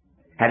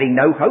 having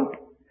no hope,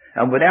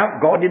 and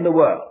without God in the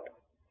world.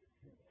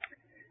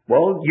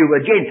 Well, you were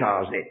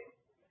Gentiles then.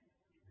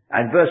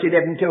 And verse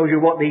 11 tells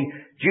you what the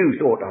Jew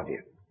thought of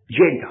you.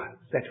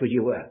 Gentiles, that's what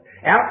you were.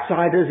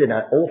 Outsiders in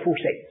an awful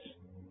sense.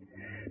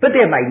 But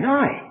they're made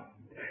nigh.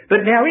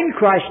 But now in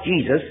Christ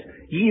Jesus,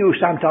 ye who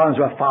sometimes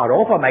were far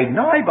off are made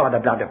nigh by the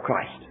blood of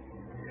Christ.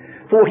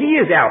 For he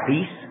is our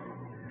peace,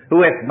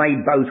 who hath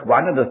made both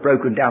one, and hath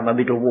broken down the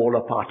middle wall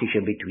of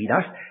partition between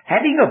us,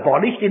 having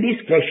abolished in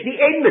his flesh the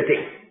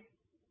enmity.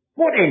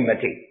 What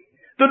enmity?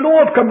 The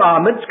law of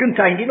commandments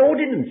contained in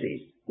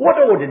ordinances. What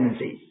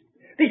ordinances?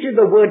 This is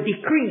the word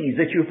decrees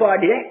that you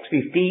find in Acts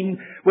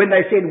 15, when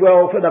they said,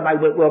 well, for the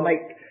moment we'll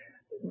make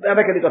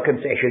a little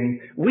concession.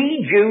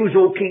 We Jews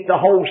will keep the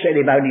whole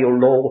ceremonial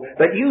law,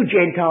 but you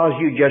Gentiles,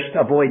 you just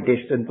avoid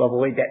this and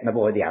avoid that and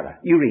avoid the other.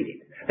 You read it.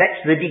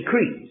 That's the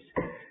decrees.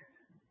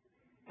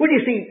 Well,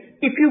 you see,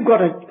 if you've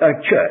got a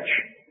church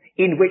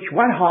in which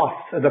one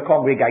half of the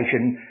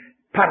congregation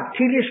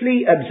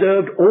punctiliously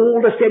observed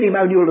all the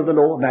ceremonial of the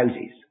law of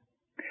Moses,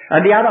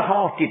 and the other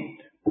half didn't.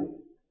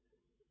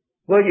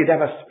 Well, you'd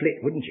have a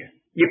split, wouldn't you?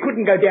 You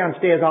couldn't go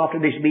downstairs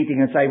after this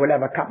meeting and say, we'll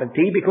have a cup of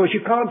tea, because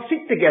you can't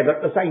sit together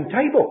at the same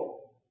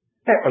table.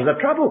 That was the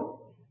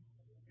trouble.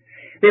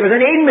 There was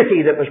an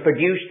enmity that was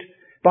produced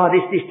by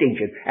this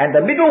distinction, and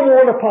the middle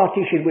wall of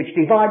partition which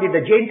divided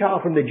the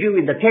Gentile from the Jew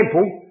in the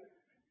temple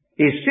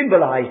is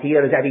symbolized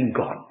here as having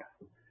gone.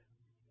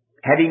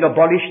 Having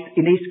abolished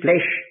in his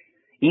flesh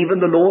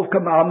even the law of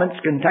commandments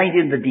contained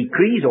in the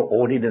decrees or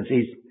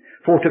ordinances,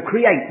 for to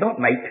create,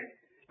 not make,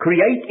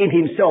 create in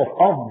himself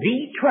of the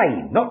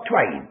twain, not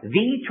twain,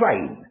 the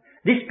twain,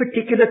 this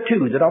particular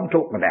two that I'm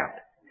talking about,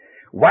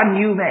 one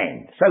new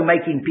man, so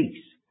making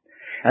peace,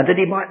 and that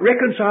he might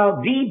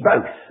reconcile thee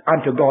both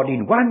unto God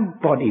in one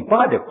body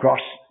by the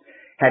cross,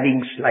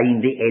 having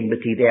slain the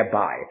enmity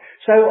thereby.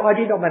 So I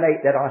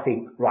denominate that, I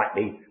think,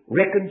 rightly,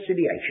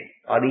 reconciliation.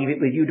 I leave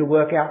it with you to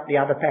work out the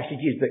other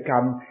passages that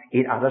come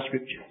in other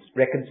scriptures.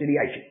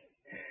 Reconciliation.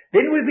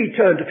 Then when we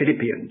turn to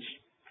Philippians,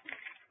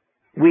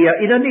 we are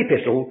in an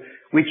epistle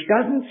which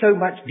doesn't so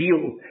much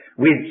deal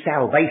with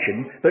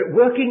salvation, but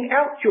working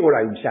out your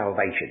own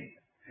salvation.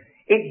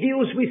 It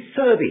deals with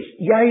service.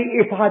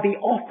 Yea, if I be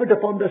offered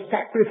upon the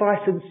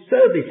sacrifice and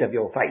service of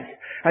your faith.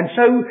 And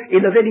so,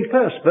 in the very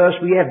first verse,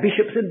 we have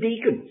bishops and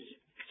deacons.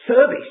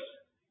 Service.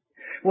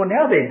 Well,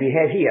 now then, we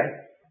have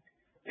here,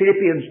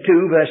 Philippians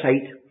 2, verse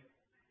 8.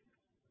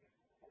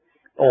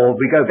 Or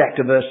we go back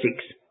to verse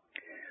 6.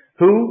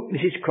 Who, this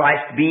is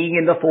Christ, being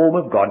in the form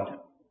of God,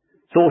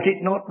 thought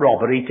it not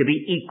robbery to be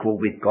equal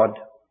with God,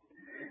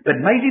 but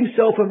made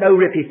himself of no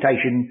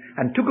reputation,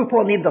 and took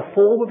upon him the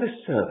form of a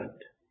servant.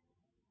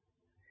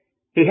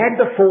 He had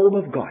the form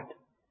of God.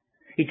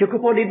 He took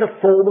upon him the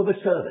form of a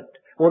servant.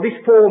 Well, this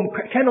form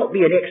cannot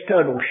be an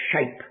external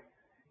shape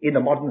in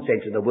the modern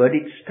sense of the word.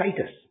 It's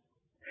status.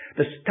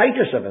 The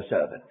status of a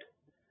servant.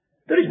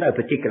 There is no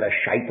particular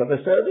shape of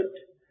a servant.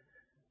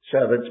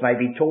 Servants may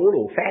be tall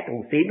or fat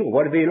or thin or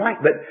whatever you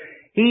like, but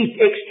he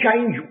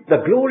exchanged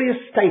the glorious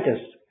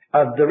status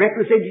of the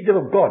representative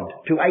of God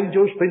to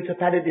angels,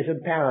 principalities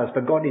and powers,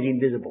 for God is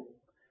invisible,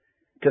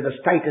 to the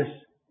status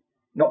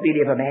not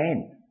merely of a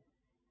man,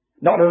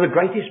 not of the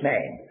greatest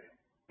man,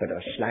 but of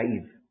a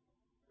slave,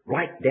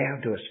 right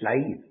down to a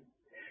slave.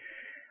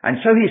 And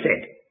so he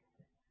said,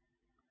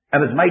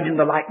 and was made in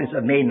the likeness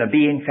of men, and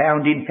being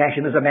found in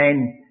fashion as a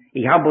man,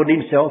 he humbled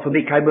himself and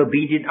became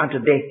obedient unto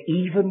death,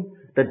 even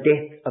the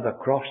death of a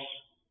cross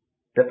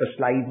that the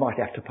slave might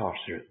have to pass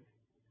through.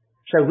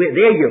 So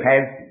there you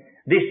have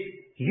this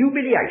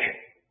humiliation,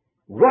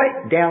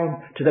 right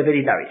down to the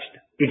very lowest.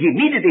 It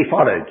immediately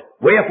followed,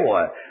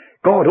 wherefore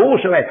God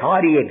also hath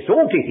highly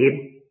exalted him.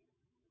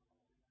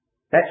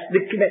 That's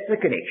the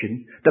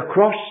connection. The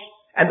cross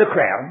and the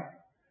crown.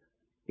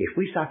 If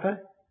we suffer,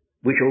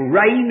 we shall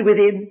reign with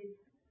him.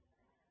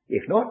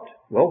 If not,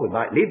 well, we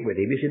might live with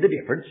him. You see the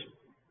difference?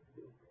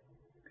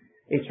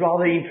 It's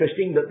rather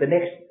interesting that the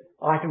next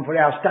item for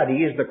our study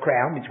is the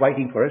crown. It's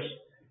waiting for us.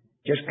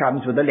 Just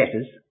comes with the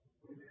letters.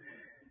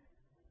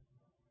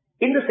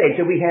 In the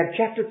centre we have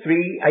chapter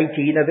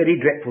 3:18, a very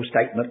dreadful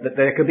statement that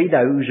there can be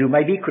those who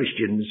may be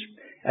Christians,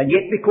 and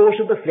yet because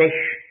of the flesh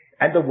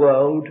and the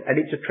world and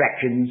its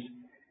attractions,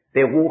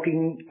 they're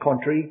walking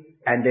contrary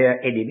and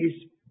they're enemies.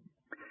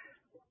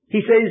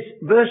 He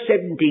says, verse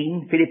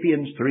 17,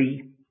 Philippians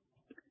 3,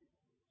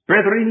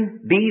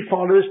 Brethren, be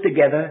followers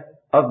together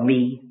of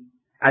me,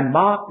 and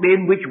mark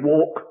them which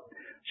walk,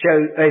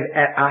 show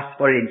us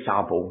for an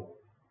example.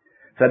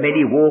 For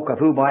many walk, of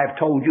whom I have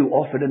told you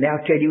often, and now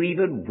tell you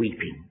even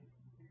weeping,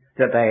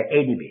 that they are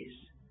enemies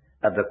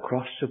of the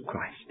cross of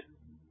Christ.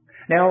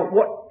 Now,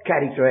 what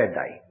character have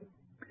they?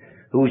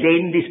 Whose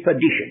end is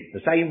perdition.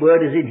 The same word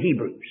as in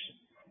Hebrews.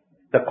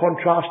 The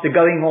contrast to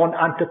going on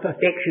unto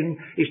perfection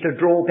is to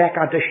draw back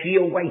unto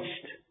sheer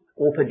waste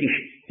or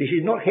perdition. This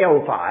is not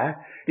hellfire.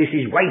 This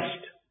is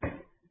waste.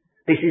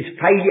 This is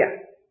failure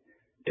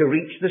to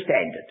reach the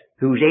standard.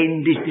 Whose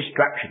end is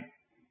destruction.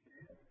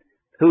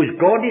 Whose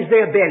God is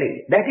their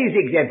belly. That is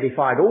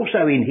exemplified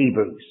also in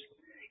Hebrews.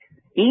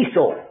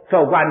 Esau,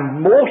 for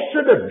one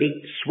morsel of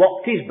meat,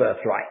 swapped his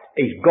birthright.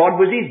 His God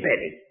was his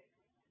belly.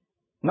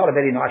 Not a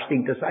very nice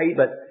thing to say,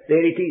 but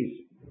there it is.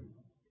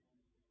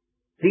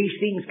 These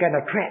things can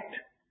attract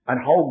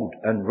and hold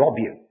and rob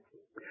you.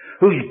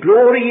 Whose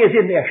glory is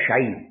in their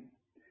shame,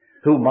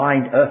 who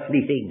mind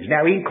earthly things.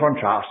 Now, in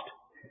contrast,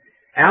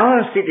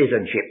 our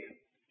citizenship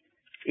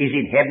is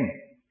in heaven,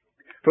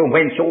 from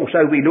whence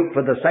also we look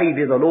for the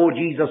Saviour, the Lord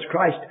Jesus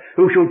Christ,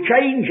 who shall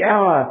change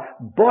our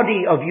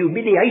body of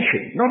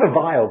humiliation, not a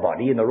vile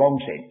body in the wrong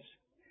sense,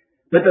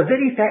 but the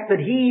very fact that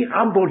he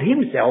humbled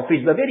himself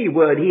is the very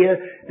word here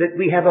that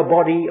we have a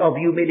body of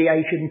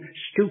humiliation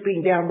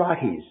stooping down like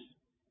his,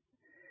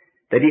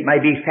 that it may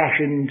be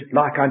fashioned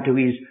like unto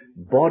his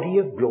body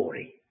of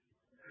glory.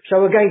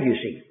 So again, you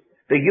see,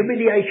 the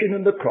humiliation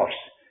and the cross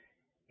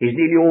is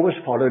nearly always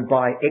followed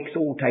by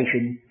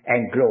exaltation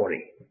and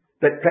glory.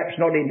 But perhaps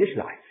not in this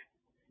life.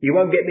 You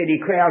won't get many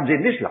crowns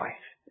in this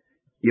life.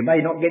 You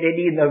may not get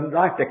any in the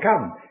life to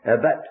come,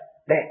 but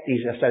that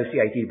is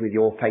associated with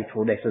your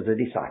faithfulness as a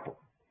disciple.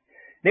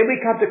 Then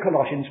we come to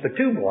Colossians for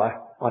two more.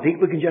 I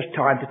think we can just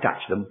time to touch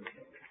them.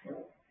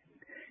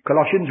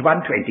 Colossians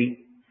 1:20.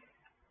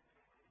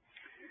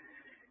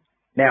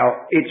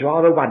 Now, it's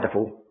rather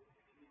wonderful,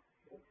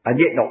 and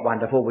yet not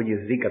wonderful when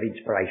you think of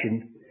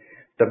inspiration.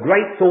 The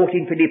great thought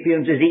in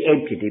Philippians is he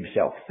emptied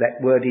himself.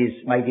 That word is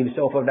made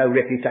himself of no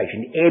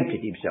reputation. He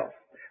emptied himself.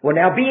 Well,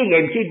 now, being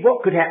emptied,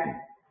 what could happen?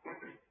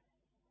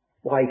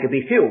 Why, he could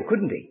be filled,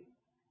 couldn't he?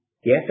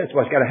 Yes, that's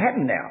what's going to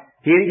happen now.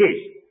 Here it is.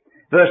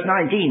 Verse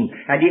 19,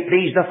 and it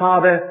pleased the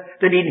Father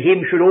that in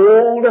him should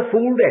all the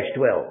fullness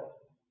dwell.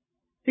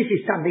 This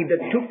is something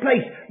that took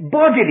place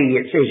bodily,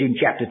 it says in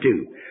chapter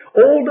 2.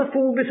 All the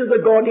fullness of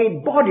the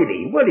Godhead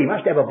bodily. Well, he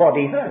must have a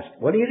body first.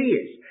 Well, here he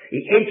is.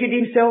 He emptied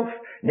himself.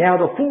 Now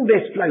the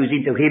fullness flows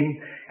into him.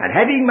 And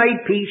having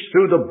made peace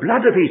through the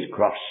blood of his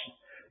cross,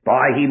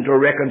 by him to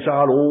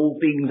reconcile all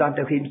things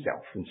unto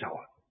himself, and so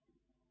on.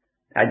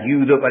 And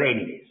you that were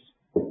enemies.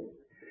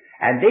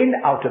 And then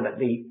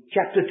ultimately,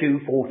 chapter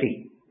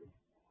 2:14.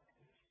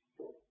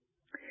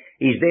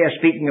 He's there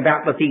speaking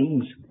about the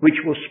things which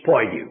will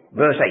spoil you.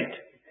 Verse 8.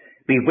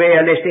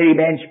 Beware lest any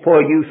man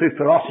spoil you through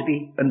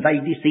philosophy and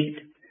vain deceit,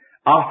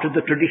 after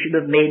the tradition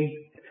of men,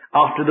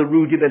 after the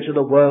rudiments of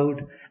the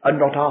world, and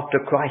not after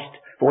Christ.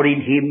 For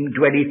in him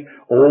dwelleth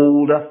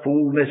all the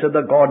fullness of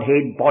the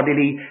Godhead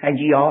bodily, and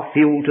ye are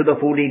filled to the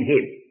full in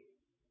him.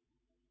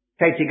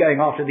 Fancy going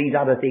after these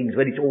other things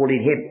when it's all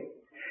in him.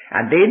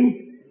 And then,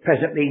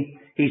 presently,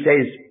 he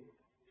says,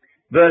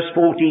 verse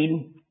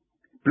 14,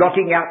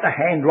 blotting out the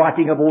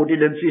handwriting of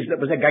ordinances that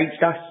was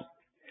against us,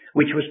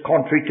 which was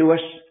contrary to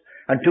us,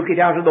 and took it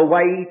out of the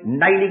way,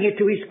 nailing it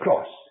to his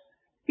cross.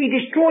 He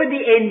destroyed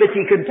the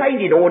enmity contained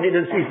in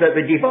ordinances that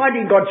were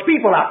dividing God's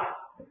people up.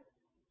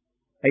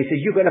 And he says,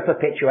 you're going to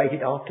perpetuate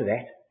it after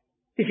that.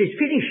 This is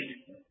finished.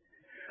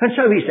 And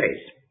so he says,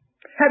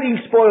 having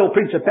spoiled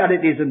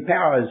principalities and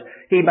powers,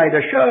 he made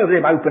a show of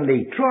them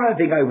openly,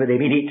 triumphing over them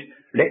in it.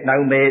 Let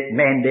no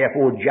man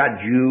therefore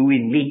judge you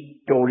in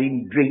meat, or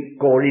in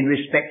drink, or in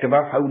respect of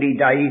a holy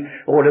day,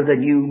 or of the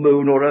new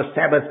moon, or of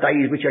Sabbath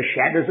days, which are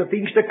shadows of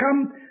things to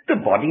come.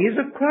 The body is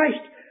of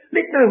Christ.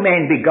 Let no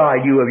man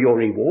beguile you of your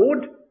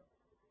reward.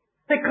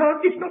 They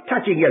can't, it's not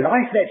touching your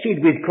life, that's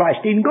it, with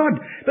Christ in God.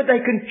 But they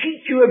can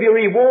cheat you of your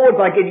reward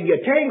by getting you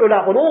tangled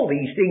up with all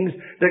these things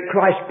that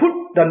Christ put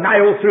the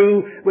nail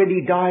through when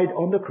he died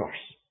on the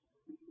cross.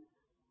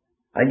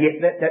 And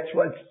yet that's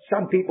what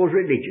some people's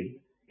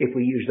religion, if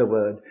we use the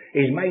word,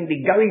 is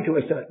mainly going to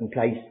a certain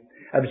place,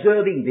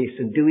 observing this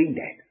and doing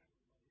that.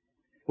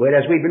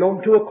 Whereas we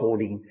belong to a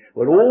calling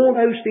where all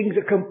those things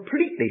are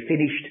completely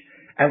finished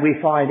and we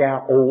find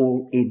our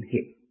all in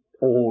him,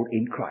 all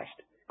in Christ.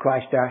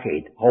 Christ our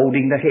head,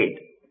 holding the head.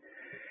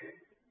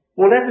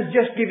 Well, that has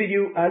just given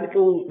you a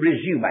little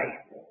resume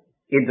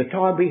in the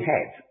time we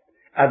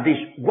have of this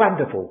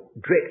wonderful,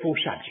 dreadful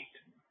subject.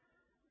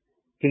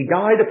 He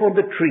died upon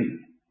the tree,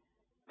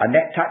 and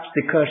that touched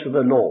the curse of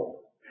the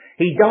law.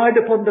 He died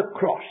upon the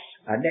cross,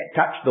 and that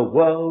touched the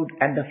world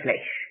and the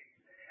flesh.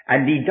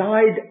 And he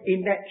died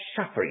in that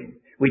suffering,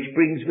 which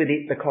brings with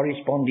it the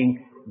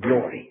corresponding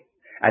glory.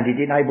 And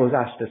it enables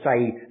us to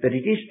say that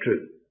it is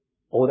true,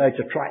 although it's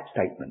a trite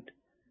statement.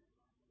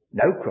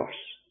 No cross,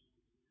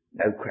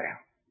 no crown.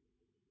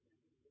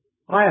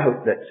 I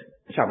hope that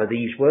some of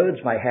these words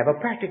may have a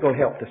practical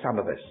help to some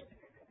of us.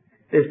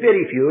 There's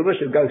very few of us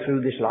who go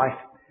through this life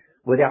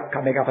without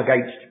coming up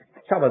against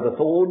some of the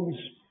thorns,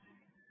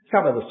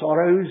 some of the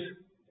sorrows,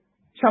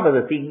 some of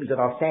the things that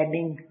are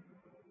saddening.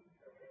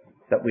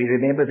 But we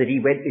remember that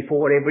he went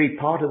before every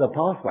part of the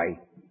pathway.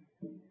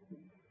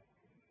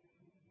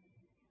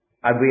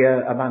 And we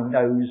are among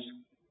those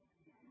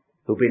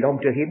who belong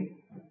to him.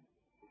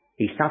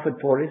 He suffered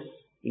for us.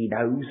 He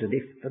knows, and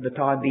if for the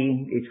time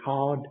being it's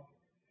hard,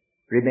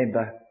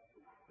 remember,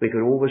 we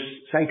could always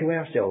say to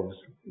ourselves,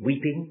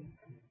 weeping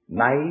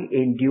may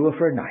endure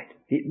for a night.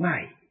 It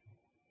may.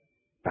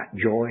 But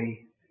joy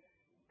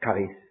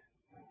cometh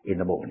in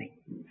the morning.